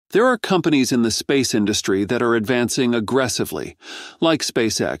There are companies in the space industry that are advancing aggressively, like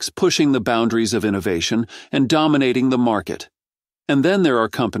SpaceX, pushing the boundaries of innovation and dominating the market. And then there are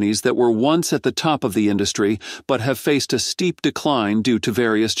companies that were once at the top of the industry but have faced a steep decline due to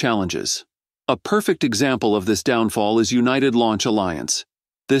various challenges. A perfect example of this downfall is United Launch Alliance.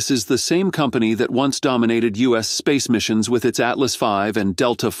 This is the same company that once dominated U.S. space missions with its Atlas V and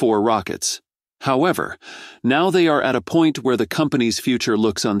Delta IV rockets. However, now they are at a point where the company's future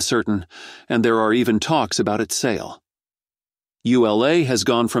looks uncertain, and there are even talks about its sale. ULA has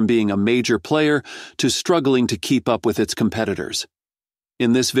gone from being a major player to struggling to keep up with its competitors.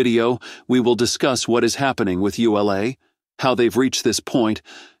 In this video, we will discuss what is happening with ULA, how they've reached this point,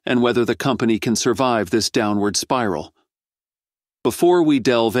 and whether the company can survive this downward spiral. Before we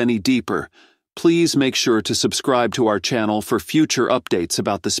delve any deeper, please make sure to subscribe to our channel for future updates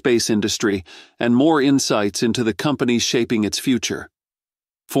about the space industry and more insights into the companies shaping its future.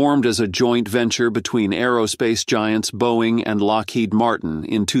 Formed as a joint venture between aerospace giants Boeing and Lockheed Martin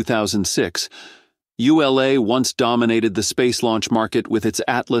in 2006, ULA once dominated the space launch market with its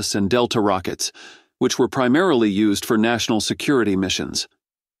Atlas and Delta rockets, which were primarily used for national security missions.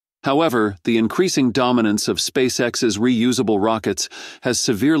 However, the increasing dominance of SpaceX's reusable rockets has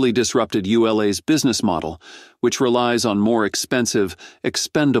severely disrupted ULA's business model, which relies on more expensive,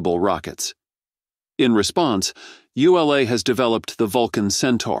 expendable rockets. In response, ULA has developed the Vulcan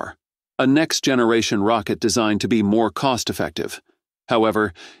Centaur, a next-generation rocket designed to be more cost-effective.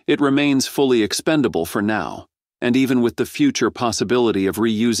 However, it remains fully expendable for now, and even with the future possibility of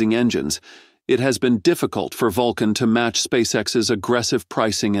reusing engines, it has been difficult for Vulcan to match SpaceX's aggressive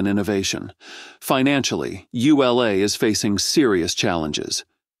pricing and innovation. Financially, ULA is facing serious challenges.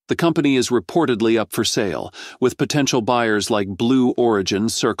 The company is reportedly up for sale, with potential buyers like Blue Origin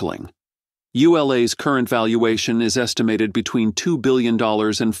circling. ULA's current valuation is estimated between $2 billion and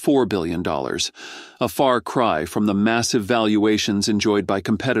 $4 billion, a far cry from the massive valuations enjoyed by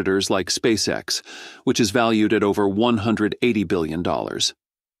competitors like SpaceX, which is valued at over $180 billion.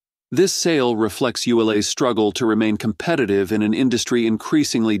 This sale reflects ULA's struggle to remain competitive in an industry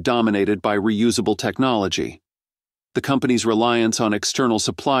increasingly dominated by reusable technology. The company's reliance on external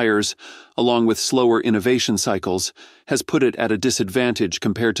suppliers, along with slower innovation cycles, has put it at a disadvantage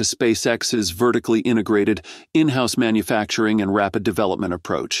compared to SpaceX's vertically integrated, in-house manufacturing and rapid development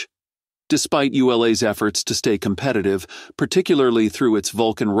approach. Despite ULA's efforts to stay competitive, particularly through its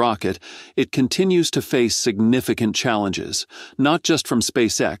Vulcan rocket, it continues to face significant challenges, not just from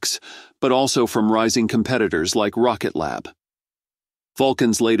SpaceX, but also from rising competitors like Rocket Lab.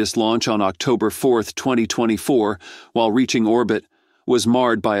 Vulcan's latest launch on October 4, 2024, while reaching orbit, was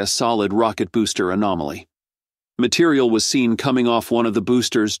marred by a solid rocket booster anomaly. Material was seen coming off one of the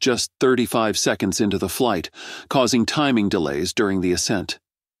boosters just 35 seconds into the flight, causing timing delays during the ascent.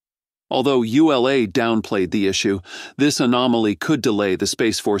 Although ULA downplayed the issue, this anomaly could delay the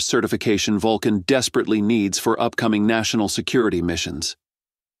Space Force certification Vulcan desperately needs for upcoming national security missions.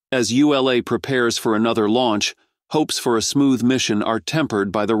 As ULA prepares for another launch, hopes for a smooth mission are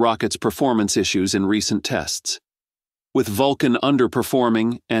tempered by the rocket's performance issues in recent tests. With Vulcan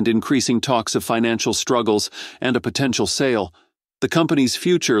underperforming and increasing talks of financial struggles and a potential sale, the company's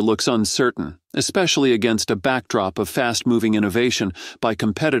future looks uncertain, especially against a backdrop of fast-moving innovation by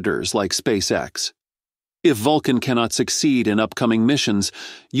competitors like SpaceX. If Vulcan cannot succeed in upcoming missions,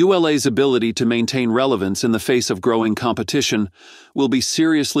 ULA's ability to maintain relevance in the face of growing competition will be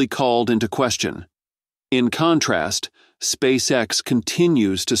seriously called into question. In contrast, SpaceX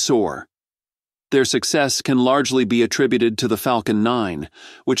continues to soar. Their success can largely be attributed to the Falcon 9,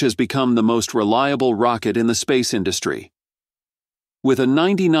 which has become the most reliable rocket in the space industry. With a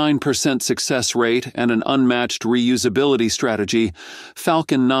 99% success rate and an unmatched reusability strategy,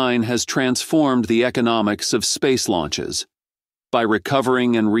 Falcon 9 has transformed the economics of space launches. By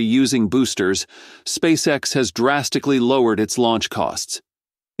recovering and reusing boosters, SpaceX has drastically lowered its launch costs.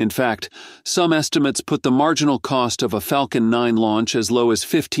 In fact, some estimates put the marginal cost of a Falcon 9 launch as low as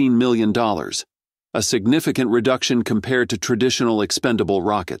 $15 million, a significant reduction compared to traditional expendable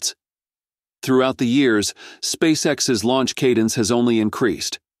rockets. Throughout the years, SpaceX's launch cadence has only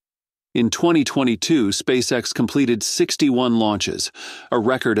increased. In 2022, SpaceX completed 61 launches, a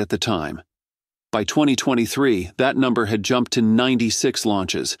record at the time. By 2023, that number had jumped to 96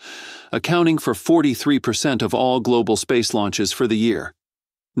 launches, accounting for 43% of all global space launches for the year.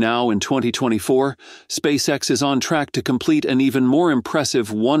 Now, in 2024, SpaceX is on track to complete an even more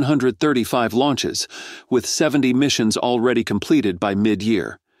impressive 135 launches, with 70 missions already completed by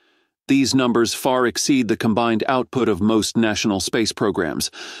mid-year. These numbers far exceed the combined output of most national space programs,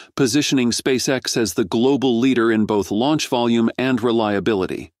 positioning SpaceX as the global leader in both launch volume and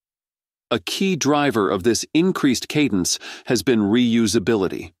reliability. A key driver of this increased cadence has been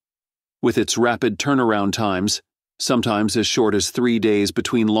reusability. With its rapid turnaround times, sometimes as short as 3 days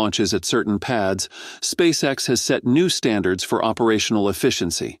between launches at certain pads, SpaceX has set new standards for operational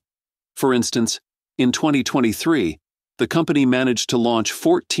efficiency. For instance, in 2023, the company managed to launch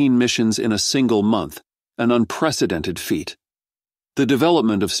 14 missions in a single month, an unprecedented feat. The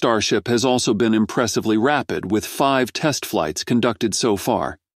development of Starship has also been impressively rapid, with 5 test flights conducted so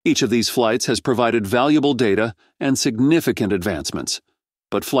far. Each of these flights has provided valuable data and significant advancements.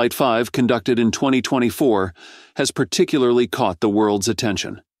 But Flight 5, conducted in 2024, has particularly caught the world's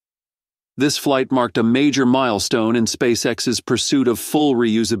attention. This flight marked a major milestone in SpaceX's pursuit of full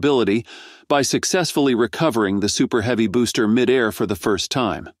reusability by successfully recovering the Super Heavy booster mid-air for the first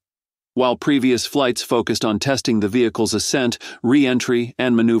time. While previous flights focused on testing the vehicle's ascent, re-entry,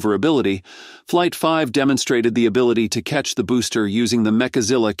 and maneuverability, Flight 5 demonstrated the ability to catch the booster using the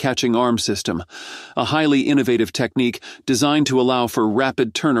Mechazilla catching arm system, a highly innovative technique designed to allow for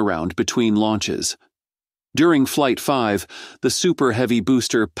rapid turnaround between launches. During Flight 5, the Super Heavy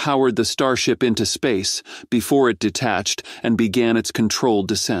booster powered the Starship into space before it detached and began its controlled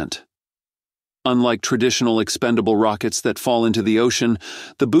descent. Unlike traditional expendable rockets that fall into the ocean,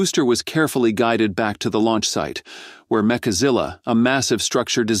 the booster was carefully guided back to the launch site, where Mechazilla, a massive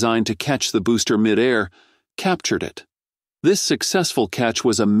structure designed to catch the booster mid-air, captured it. This successful catch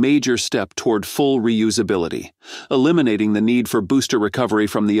was a major step toward full reusability, eliminating the need for booster recovery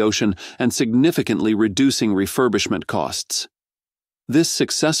from the ocean and significantly reducing refurbishment costs. This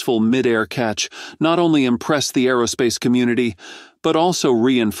successful mid-air catch not only impressed the aerospace community, but also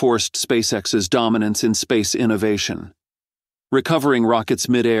reinforced SpaceX's dominance in space innovation. Recovering rockets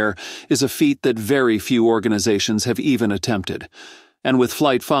mid-air is a feat that very few organizations have even attempted, and with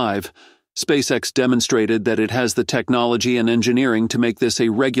Flight 5, SpaceX demonstrated that it has the technology and engineering to make this a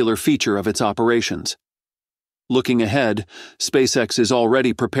regular feature of its operations. Looking ahead, SpaceX is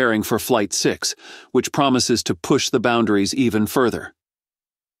already preparing for Flight 6, which promises to push the boundaries even further.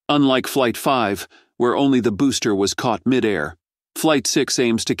 Unlike Flight 5, where only the booster was caught mid-air, Flight 6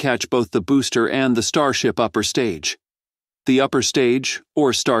 aims to catch both the booster and the Starship upper stage. The upper stage,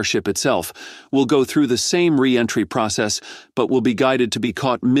 or Starship itself, will go through the same re-entry process, but will be guided to be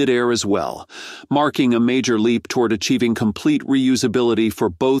caught mid-air as well, marking a major leap toward achieving complete reusability for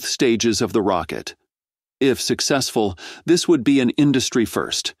both stages of the rocket. If successful, this would be an industry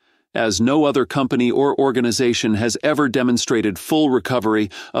first, as no other company or organization has ever demonstrated full recovery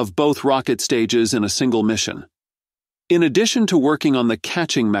of both rocket stages in a single mission. In addition to working on the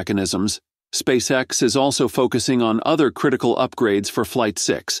catching mechanisms, SpaceX is also focusing on other critical upgrades for Flight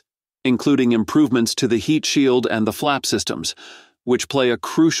 6, including improvements to the heat shield and the flap systems, which play a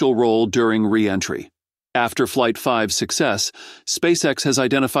crucial role during re-entry. After Flight 5's success, SpaceX has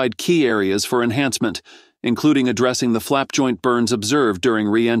identified key areas for enhancement, including addressing the flap joint burns observed during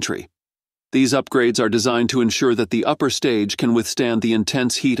re-entry. These upgrades are designed to ensure that the upper stage can withstand the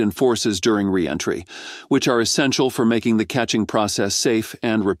intense heat and forces during re-entry, which are essential for making the catching process safe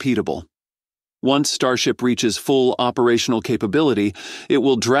and repeatable. Once Starship reaches full operational capability, it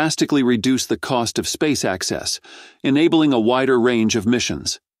will drastically reduce the cost of space access, enabling a wider range of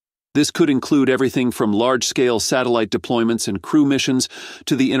missions. This could include everything from large-scale satellite deployments and crew missions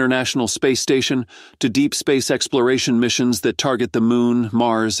to the International Space Station to deep space exploration missions that target the Moon,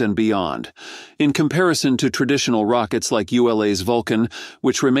 Mars, and beyond. In comparison to traditional rockets like ULA's Vulcan,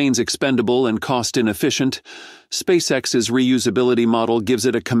 which remains expendable and cost-inefficient, SpaceX's reusability model gives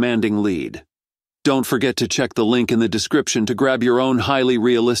it a commanding lead. Don't forget to check the link in the description to grab your own highly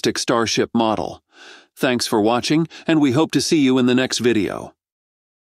realistic Starship model. Thanks for watching, and we hope to see you in the next video.